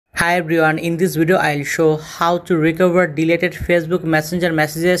Hi everyone, in this video I'll show how to recover deleted Facebook Messenger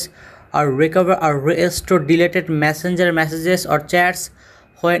messages or recover or restore deleted Messenger messages or chats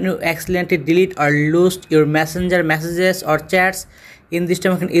when you accidentally delete or lose your Messenger messages or chats. In this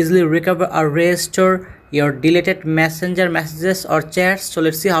time you can easily recover or restore your deleted Messenger messages or chats. So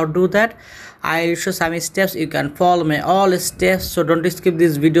let's see how to do that. I'll show some steps. You can follow me all steps, so don't skip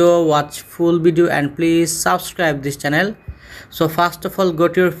this video, watch full video and please subscribe this channel. So first of all, go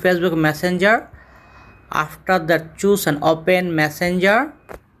to your Facebook Messenger. After that, choose and open Messenger.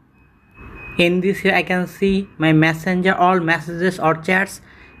 In this here I can see my Messenger, all messages or chats,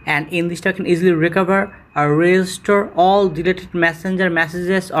 and in this I can easily recover or restore all deleted Messenger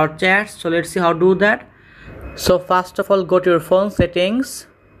messages or chats. So let's see how to do that. So first of all, go to your phone settings.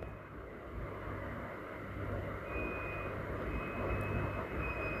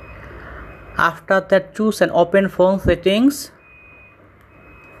 After that, choose and open phone settings,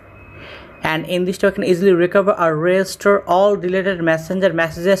 and in this you can easily recover or restore all deleted Messenger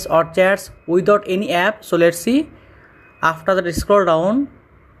messages or chats without any app. So let's see. After that, scroll down,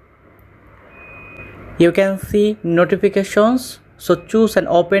 you can see notifications. So choose and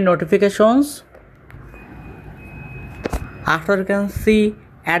open notifications. After, you can see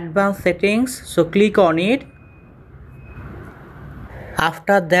advanced settings, so click on it.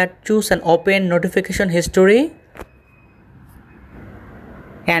 After that, choose and open notification history,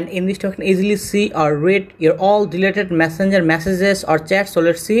 and in this you can easily see or read your all deleted Messenger messages or chats. So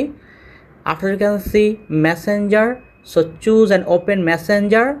let's see. After, you can see Messenger, so choose and open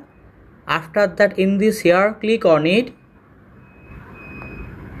Messenger. After that, in this here, click on it,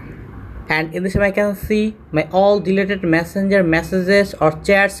 and in this I can see my all deleted Messenger messages or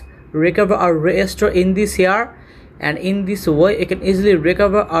chats recover or restore in this here. And in this way you can easily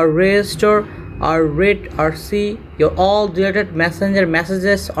recover or restore or read or see your all deleted Messenger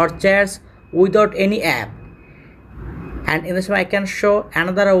messages or chats without any app. And in this way I can show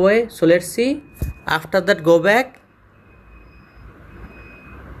another way. So let's see. After that, go back,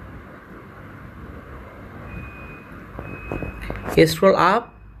 scroll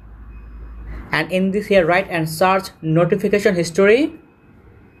up, and in this here write and search notification history.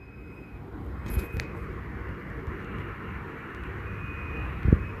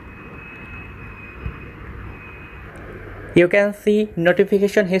 You can see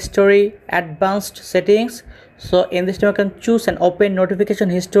notification history advanced settings. So in this time you can choose and open notification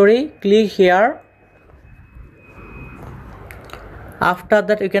history. Click here. After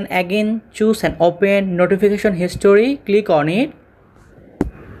that, you can again choose and open notification history. Click on it,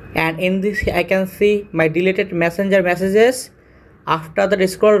 and in this I can see my deleted Messenger messages. After that,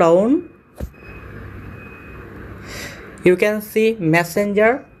 scroll down, you can see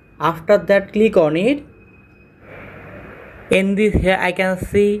Messenger. After that, click on it. In this here I can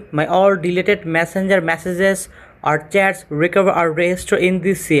see my all deleted Messenger messages or chats recover or restore in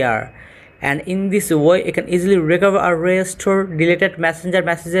this here. And in this way you can easily recover or restore deleted Messenger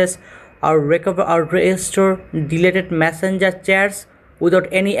messages or recover or restore deleted Messenger chats without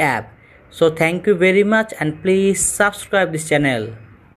any app. So thank you very much, and please subscribe this channel.